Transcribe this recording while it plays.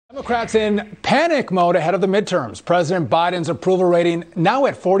Democrats in panic mode ahead of the midterms. President Biden's approval rating now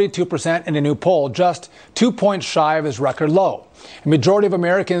at 42% in a new poll, just 2 points shy of his record low. A majority of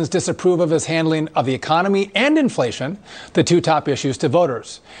Americans disapprove of his handling of the economy and inflation, the two top issues to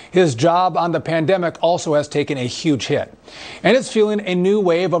voters. His job on the pandemic also has taken a huge hit, and it's fueling a new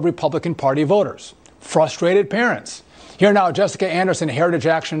wave of Republican Party voters, frustrated parents. Here now, Jessica Anderson, Heritage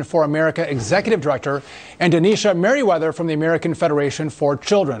Action for America Executive Director, and Denisha Merriweather from the American Federation for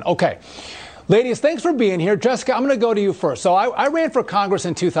Children. Okay, ladies, thanks for being here. Jessica, I'm going to go to you first. So I ran for Congress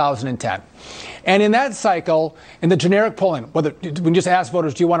in 2010. And in that cycle, in the generic polling, when you just asked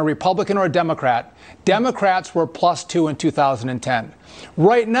voters, do you want a Republican or a Democrat? Democrats were +2 in 2010.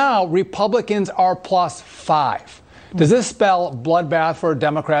 Right now, Republicans are +5. Does this spell bloodbath for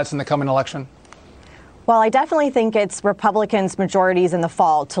Democrats in the coming election? Well, I definitely think it's Republicans' majorities in the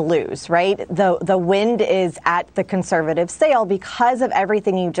fall to lose, right? The wind is at the conservative sail because of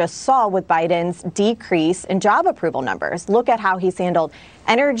everything you just saw with Biden's decrease in job approval numbers. Look at how he's handled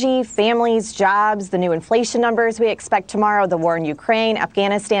energy, families, jobs, the new inflation numbers we expect tomorrow, the war in Ukraine,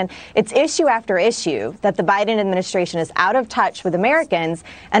 Afghanistan. It's issue after issue that the Biden administration is out of touch with Americans.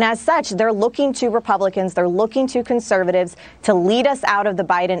 And as such, they're looking to Republicans, they're looking to conservatives to lead us out of the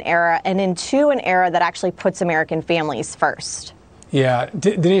Biden era and into an era that actually puts American families first. Yeah,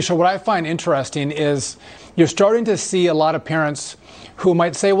 Denisha, what I find interesting is you're starting to see a lot of parents who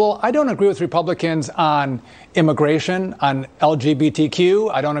might say, well, I don't agree with Republicans on immigration, on LGBTQ.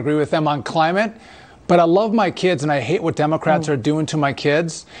 I don't agree with them on climate. But I love my kids and I hate what Democrats are doing to my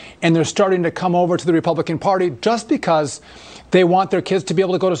kids. And they're starting to come over to the Republican Party just because they want their kids to be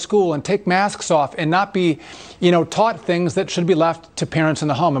able to go to school and take masks off and not be, taught things that should be left to parents in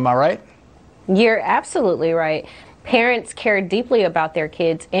the home. Am I right? You're absolutely right. Parents care deeply about their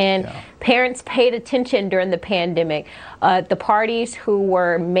kids, and parents paid attention during the pandemic. The parties who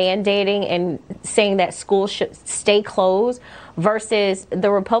were mandating and saying that schools should stay closed versus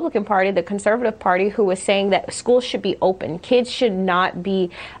the Republican Party, the conservative party, who was saying that schools should be open. Kids should not be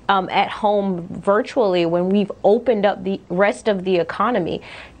at home virtually when we've opened up the rest of the economy.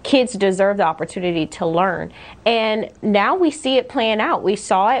 Kids deserve the opportunity to learn. And now we see it playing out. We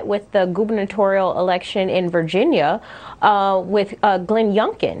saw it with the gubernatorial election in Virginia with Glenn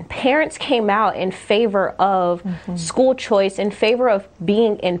Youngkin. Parents came out in favor of school choice, in favor of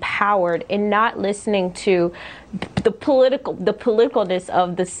being empowered and not listening to the politicalness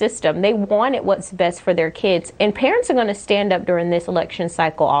of the system. They wanted what's best for their kids. And parents are going to stand up during this election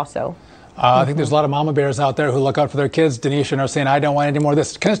cycle also. I think there's a lot of mama bears out there who look out for their kids, Denisha, and are saying, I don't want any more of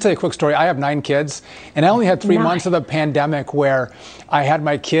this. Can I just tell you a quick story? I have 9 kids, and I only had 3 months of the pandemic where I had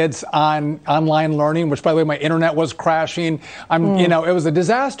my kids on online learning, which, by the way, my internet was crashing. It was a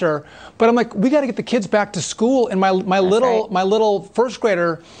disaster. But I'm like, we got to get the kids back to school. And my little first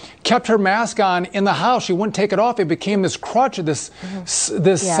grader kept her mask on in the house. She wouldn't take it off. It became this crutch, this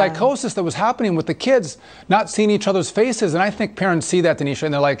psychosis that was happening with the kids not seeing each other's faces. And I think parents see that, Denisha,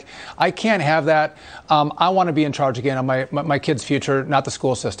 and they're like, I can't have that. I want to be in charge again of my kids' future, not the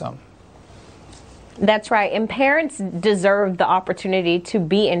school system. That's right. And parents deserve the opportunity to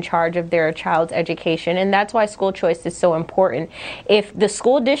be in charge of their child's education. And that's why school choice is so important. If the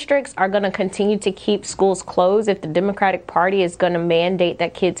school districts are going to continue to keep schools closed, if the Democratic Party is going to mandate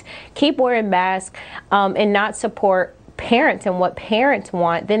that kids keep wearing masks and not support parents and what parents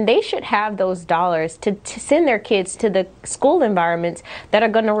want, then they should have those dollars to send their kids to the school environments that are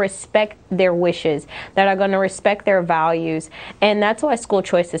going to respect their wishes, that are going to respect their values. And that's why school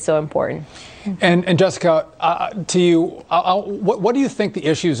choice is so important. And Jessica, to you, what do you think the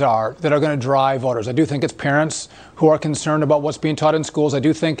issues are that are going to drive voters? I do think it's parents who are concerned about what's being taught in schools. I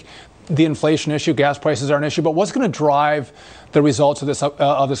do think the inflation issue, gas prices are an issue. But what's going to drive the results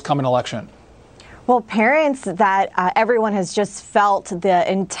of this coming election? Well, parents that everyone has just felt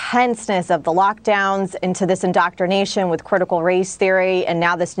the intenseness of the lockdowns into this indoctrination with critical race theory and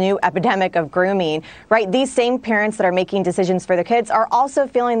now this new epidemic of grooming, right? These same parents that are making decisions for their kids are also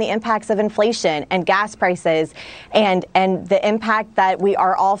feeling the impacts of inflation and gas prices and the impact that we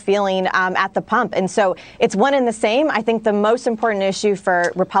are all feeling at the pump. And so it's one and the same. I think the most important issue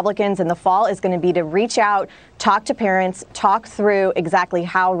for Republicans in the fall is going to be to reach out, talk to parents, talk through exactly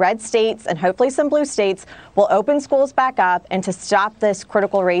how red states and hopefully some blue states will open schools back up and to stop this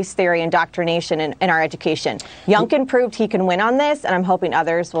critical race theory indoctrination in our education. Youngkin proved he can win on this, and I'm hoping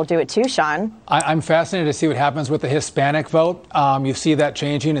others will do it too, Sean. I'm fascinated to see what happens with the Hispanic vote. You see that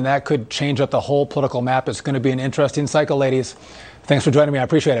changing, and that could change up the whole political map. It's going to be an interesting cycle, ladies. Thanks for joining me. I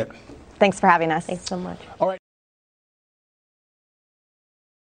appreciate it. Thanks for having us. Thanks so much. All right.